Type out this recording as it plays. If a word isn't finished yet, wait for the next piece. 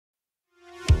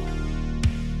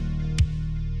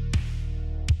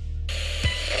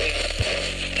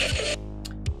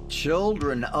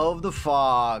Children of the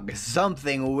Fog.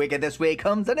 Something wicked this way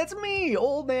comes, and it's me,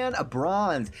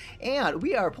 OldManBronze. And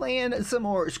we are playing some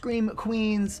more Scream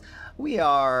Queens. We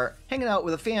are hanging out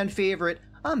with a fan favorite,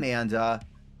 Amanda.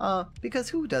 Because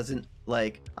who doesn't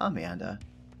like Amanda?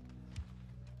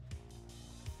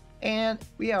 And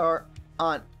we are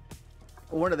on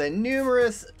one of the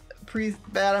numerous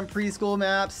Bad preschool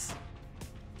maps.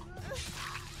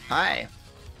 Hi.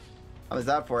 How was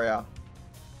that for you?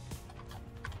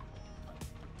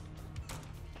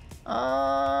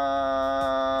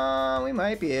 We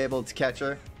might be able to catch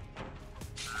her.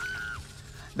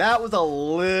 That was a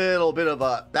little bit of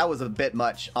a... That was a bit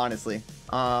much, honestly.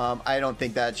 I don't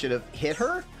think that should have hit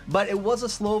her. But it was a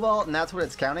slow vault, and that's what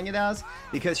it's counting it as,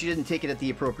 because she didn't take it at the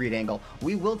appropriate angle.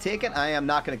 We will take it. I am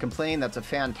not going to complain. That's a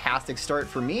fantastic start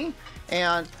for me.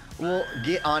 And we'll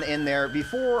get on in there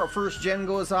before our first gen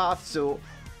goes off. So,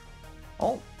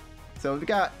 so we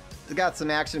got some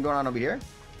action going on over here.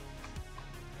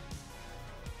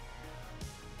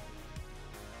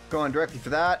 Going directly for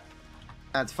that.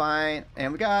 That's fine.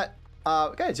 And we got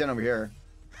a gen over here.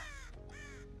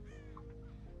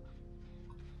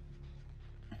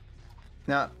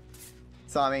 No,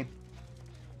 saw me.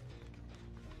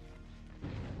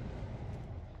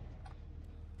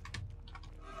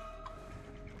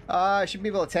 I should be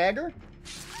able to tag her.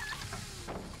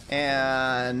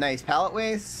 And nice pallet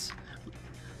waste.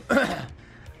 I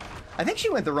think she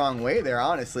went the wrong way there,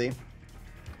 honestly.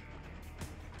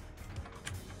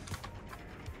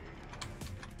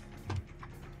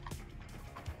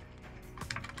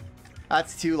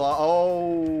 That's too long.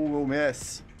 Oh,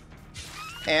 miss.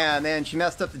 And then she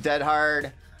messed up the dead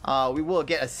hard. We will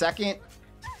get a second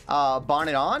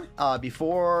bonnet on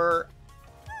before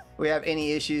we have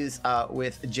any issues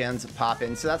with gens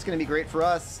popping. So that's going to be great for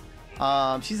us.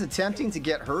 She's attempting to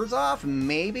get hers off.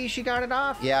 Maybe she got it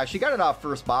off. Yeah, she got it off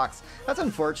first box. That's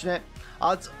unfortunate.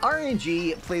 It's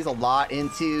RNG plays a lot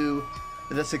into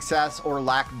the success or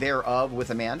lack thereof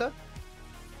with Amanda.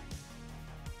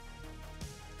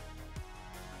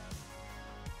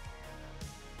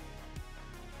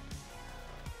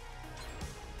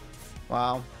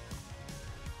 Wow.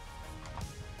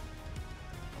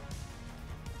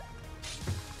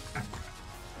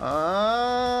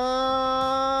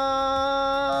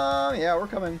 Yeah, we're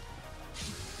coming.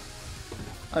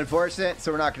 Unfortunate,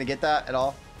 so we're not going to get that at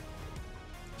all.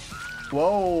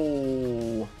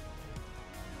 Whoa.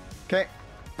 Okay.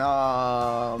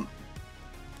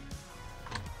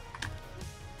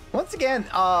 Once again,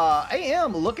 I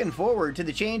am looking forward to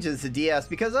the changes to DS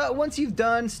because once you've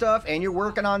done stuff and you're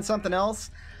working on something else,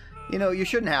 you know, you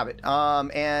shouldn't have it.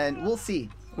 And we'll see.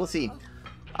 We'll see.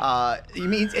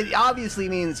 It obviously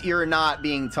means you're not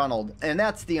being tunneled, and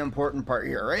that's the important part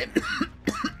here, right?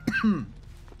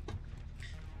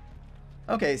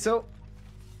 Okay, so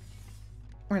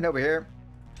right over here.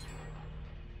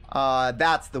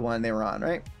 That's the one they were on,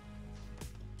 right?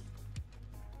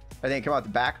 Are they come out the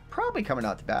back? Probably coming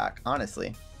out the back,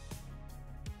 honestly.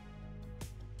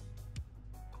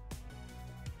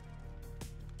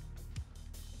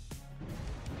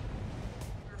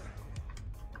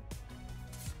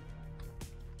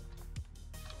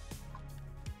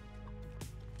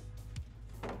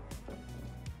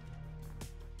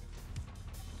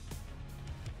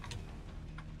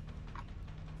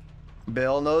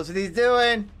 Bill knows what he's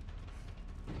doing.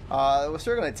 We're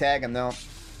still gonna tag him though.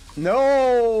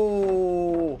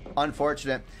 No!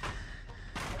 Unfortunate.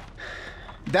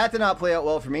 That did not play out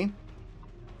well for me.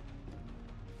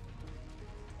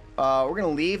 We're going to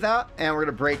leave that, and we're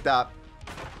going to break that.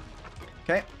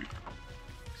 Okay.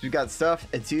 So we've got stuff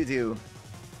to do.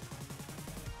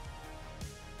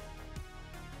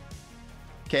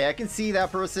 Okay, I can see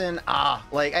that person.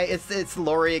 It's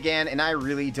Lori again, and I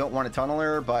really don't want to tunnel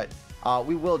her, but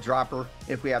we will drop her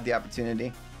if we have the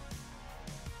opportunity.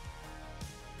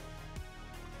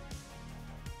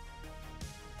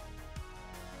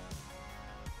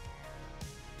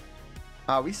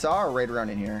 We saw her right around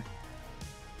in here.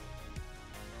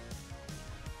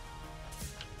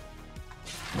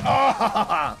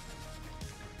 Oh!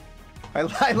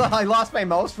 I lost my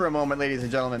mouse for a moment, ladies and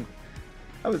gentlemen.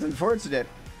 That was unfortunate.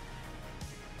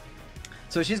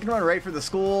 So she's gonna run right for the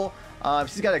school.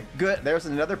 She's got a good... There's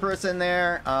another person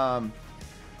there.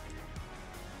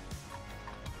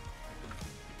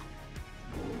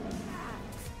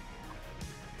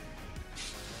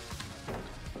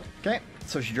 Okay,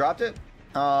 so she dropped it.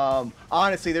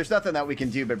 Honestly, there's nothing that we can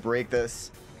do but break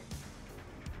this.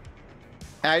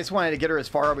 And I just wanted to get her as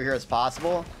far over here as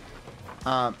possible.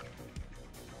 There's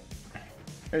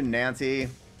Nancy.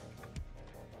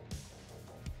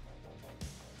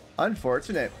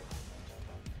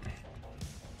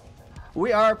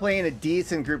 We are playing a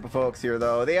decent group of folks here,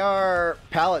 though. They are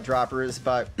pallet droppers,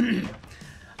 but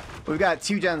we've got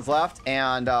 2 gens left,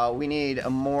 and we need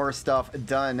more stuff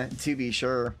done to be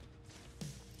sure.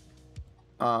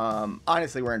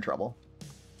 Honestly, we're in trouble,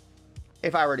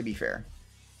 if I were to be fair.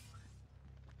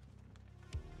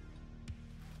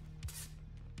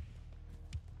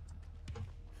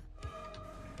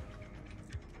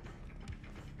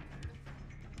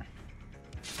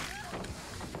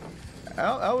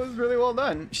 Oh, that was really well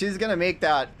done. She's gonna make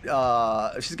that,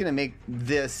 she's gonna make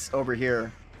this over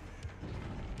here.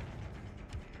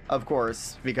 Of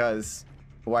course, because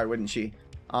why wouldn't she?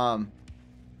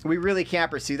 We really can't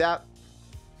pursue that.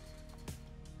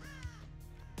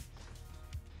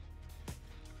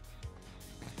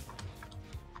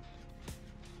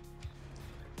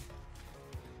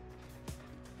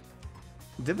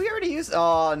 Did we already use?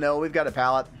 Oh, no, we've got a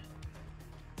pallet.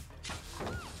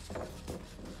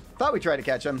 Thought we tried to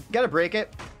catch him. Gotta break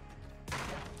it.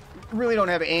 Really don't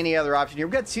have any other option here.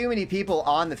 We've got too many people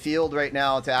on the field right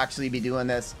now to actually be doing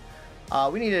this.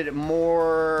 We needed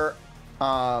more...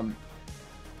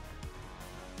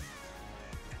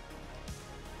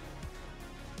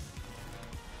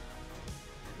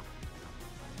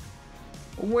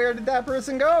 Where did that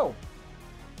person go?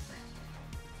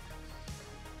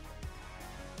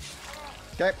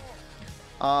 Okay.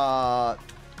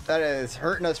 That is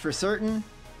hurting us for certain.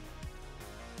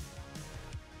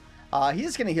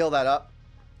 He's gonna heal that up.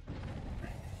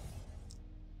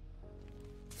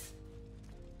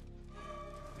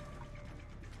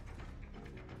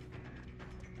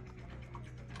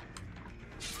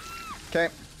 Okay.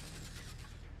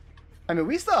 I mean,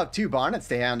 we still have 2 bonnets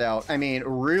to hand out. I mean,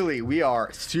 really, we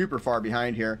are super far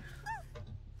behind here.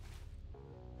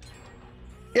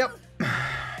 Yep.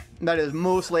 That is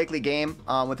most likely game.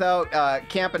 Without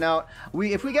camping out,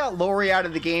 if we got Lori out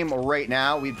of the game right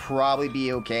now, we'd probably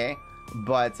be okay.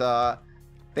 But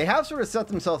they have sort of set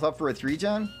themselves up for a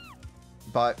 3-gen.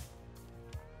 But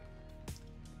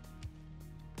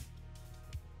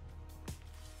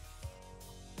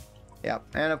yeah,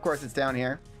 and of course it's down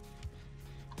here.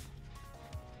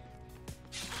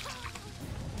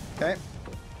 Okay.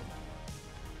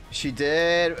 She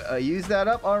did use that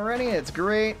up already. It's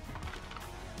great.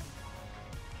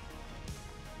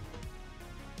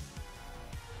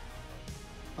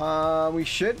 We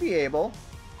should be able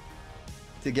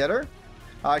to get her.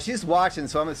 She's watching,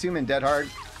 so I'm assuming dead hard.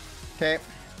 Okay.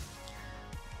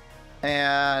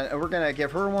 And we're gonna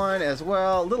give her one as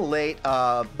well. A little late,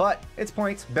 but it's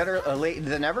points. Better late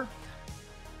than never.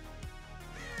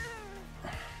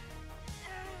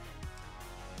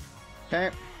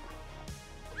 Okay.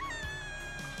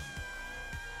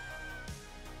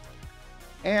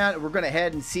 And we're gonna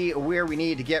head and see where we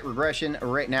need to get regression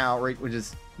right now, which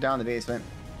is down the basement.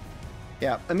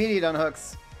 Yeah, immediate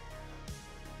unhooks.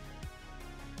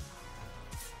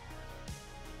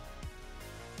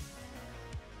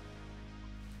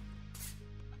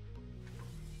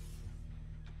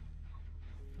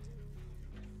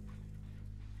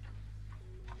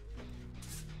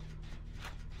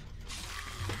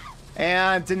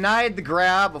 And denied the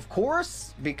grab, of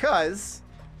course, because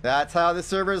that's how the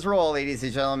servers roll, ladies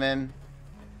and gentlemen.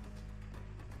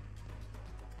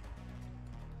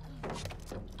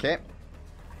 Okay.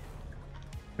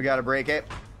 We gotta break it.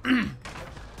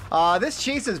 This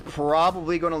chase is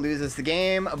probably going to lose us the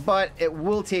game, but it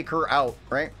will take her out,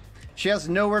 right? She has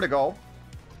nowhere to go.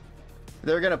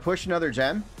 They're going to push another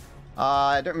gem.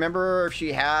 I don't remember if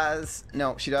she has...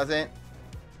 No, she doesn't.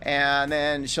 And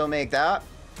then she'll make that.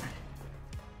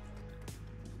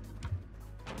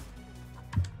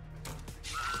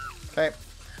 Okay.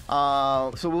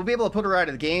 So we'll be able to put her out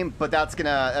of the game, but that's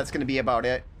gonna be about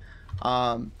it.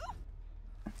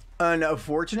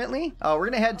 Unfortunately, we're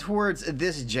gonna head towards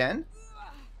this gen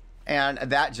and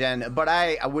that gen, but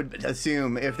I would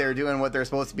assume if they're doing what they're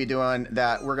supposed to be doing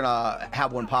that we're gonna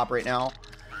have one pop right now.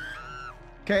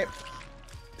 Okay,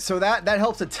 so that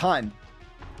helps a ton.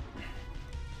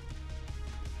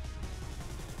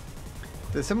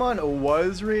 Someone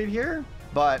was right here,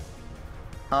 but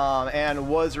and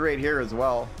was right here as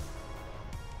well.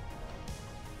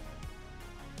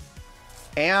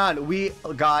 And we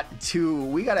got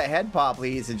a head pop,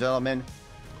 ladies and gentlemen.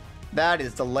 That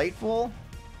is delightful.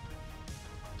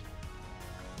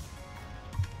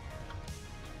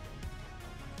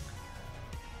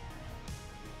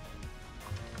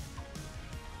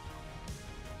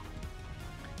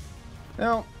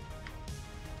 No.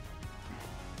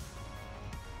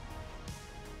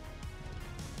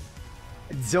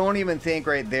 Don't even think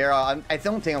right there. I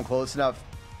don't think I'm close enough.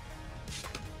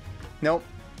 Nope.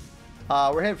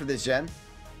 We're heading for this gen.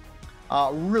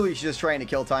 Really just trying to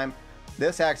kill time.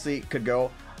 This actually could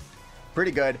go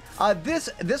pretty good.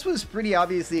 This was pretty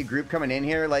obviously a group coming in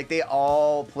here. Like, they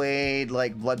all played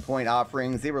like blood point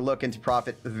offerings. They were looking to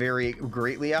profit very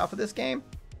greatly off of this game,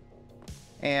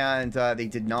 and they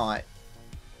did not.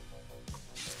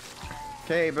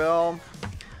 Okay, Bill,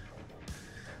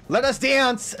 let us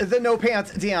dance the no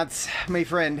pants dance, my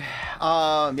friend.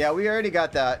 Yeah, we already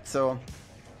got that. So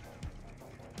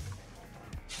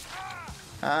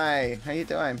hi, how you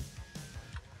doing?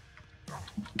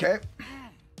 Okay.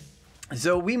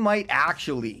 So we might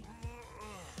actually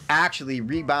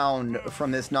rebound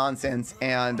from this nonsense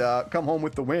and come home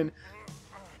with the win.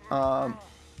 We're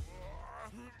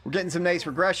getting some nice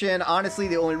regression. Honestly,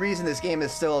 the only reason this game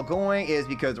is still going is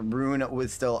because Rune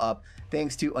was still up.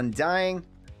 Thanks to Undying.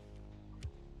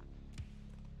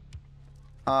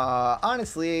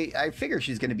 Honestly, I figure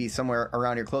she's going to be somewhere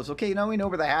around here close. Okay, now we know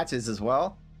where the hatch is as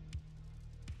well.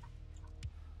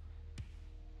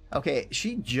 Okay,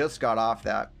 she just got off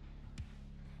that.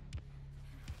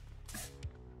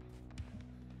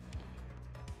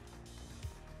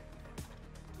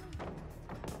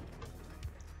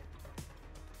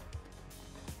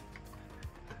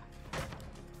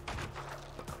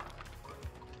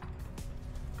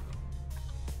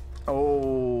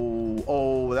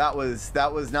 Oh, that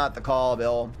was not the call,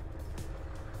 Bill.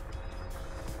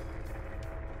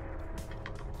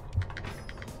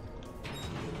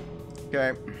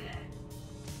 Okay.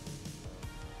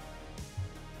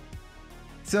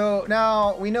 So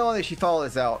now we know that she followed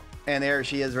us out, and there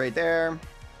she is right there.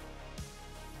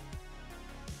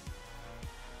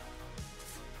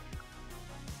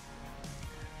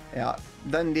 Yeah,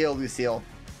 done deal, Lucille.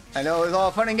 I know it was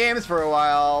all fun and games for a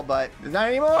while, but not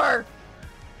anymore.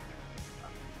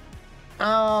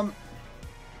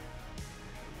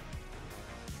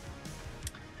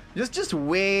 Just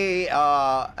way.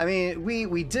 I mean,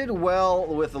 we did well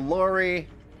with Lori.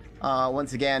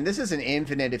 Once again, this is an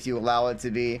infinite if you allow it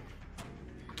to be.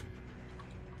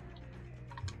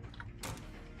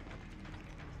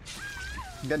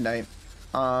 Good night.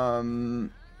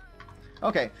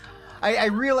 Okay. I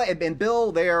realized, and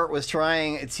Bill there was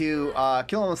trying to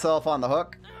kill himself on the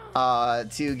hook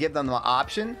to give them the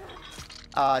option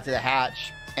to the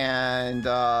hatch. And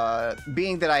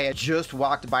being that I had just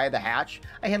walked by the hatch,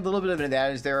 I had a little bit of an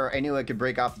advantage there. I knew I could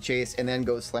break off the chase and then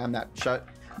go slam that shut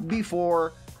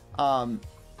before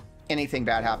anything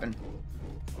bad happened.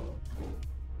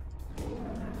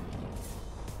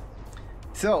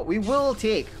 So we will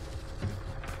take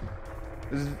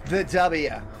the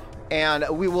W, and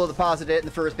we will deposit it in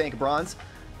the first bank of bronze.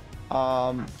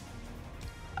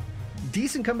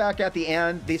 Decent comeback at the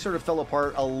end. They sort of fell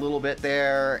apart a little bit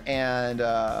there, and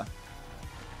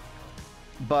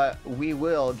but we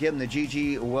will give them the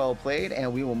GG well played,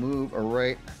 and we will move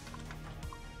right.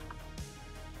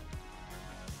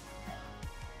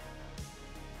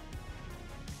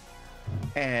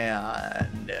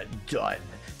 And done.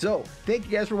 So thank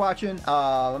you guys for watching.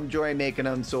 I'm enjoying making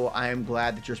them, so I'm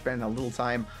glad that you're spending a little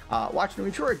time watching them.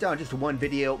 We short it down just to one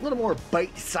video, a little more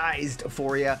bite-sized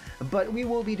for you, but we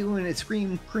will be doing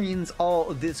screens all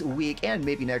this week and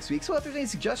maybe next week. So if there's any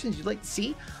suggestions you'd like to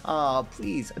see,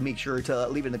 please make sure to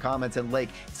leave it in the comments and like,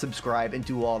 subscribe, and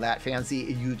do all that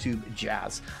fancy YouTube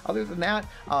jazz. Other than that,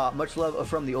 much love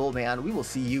from the old man. We will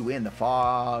see you in the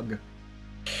fog.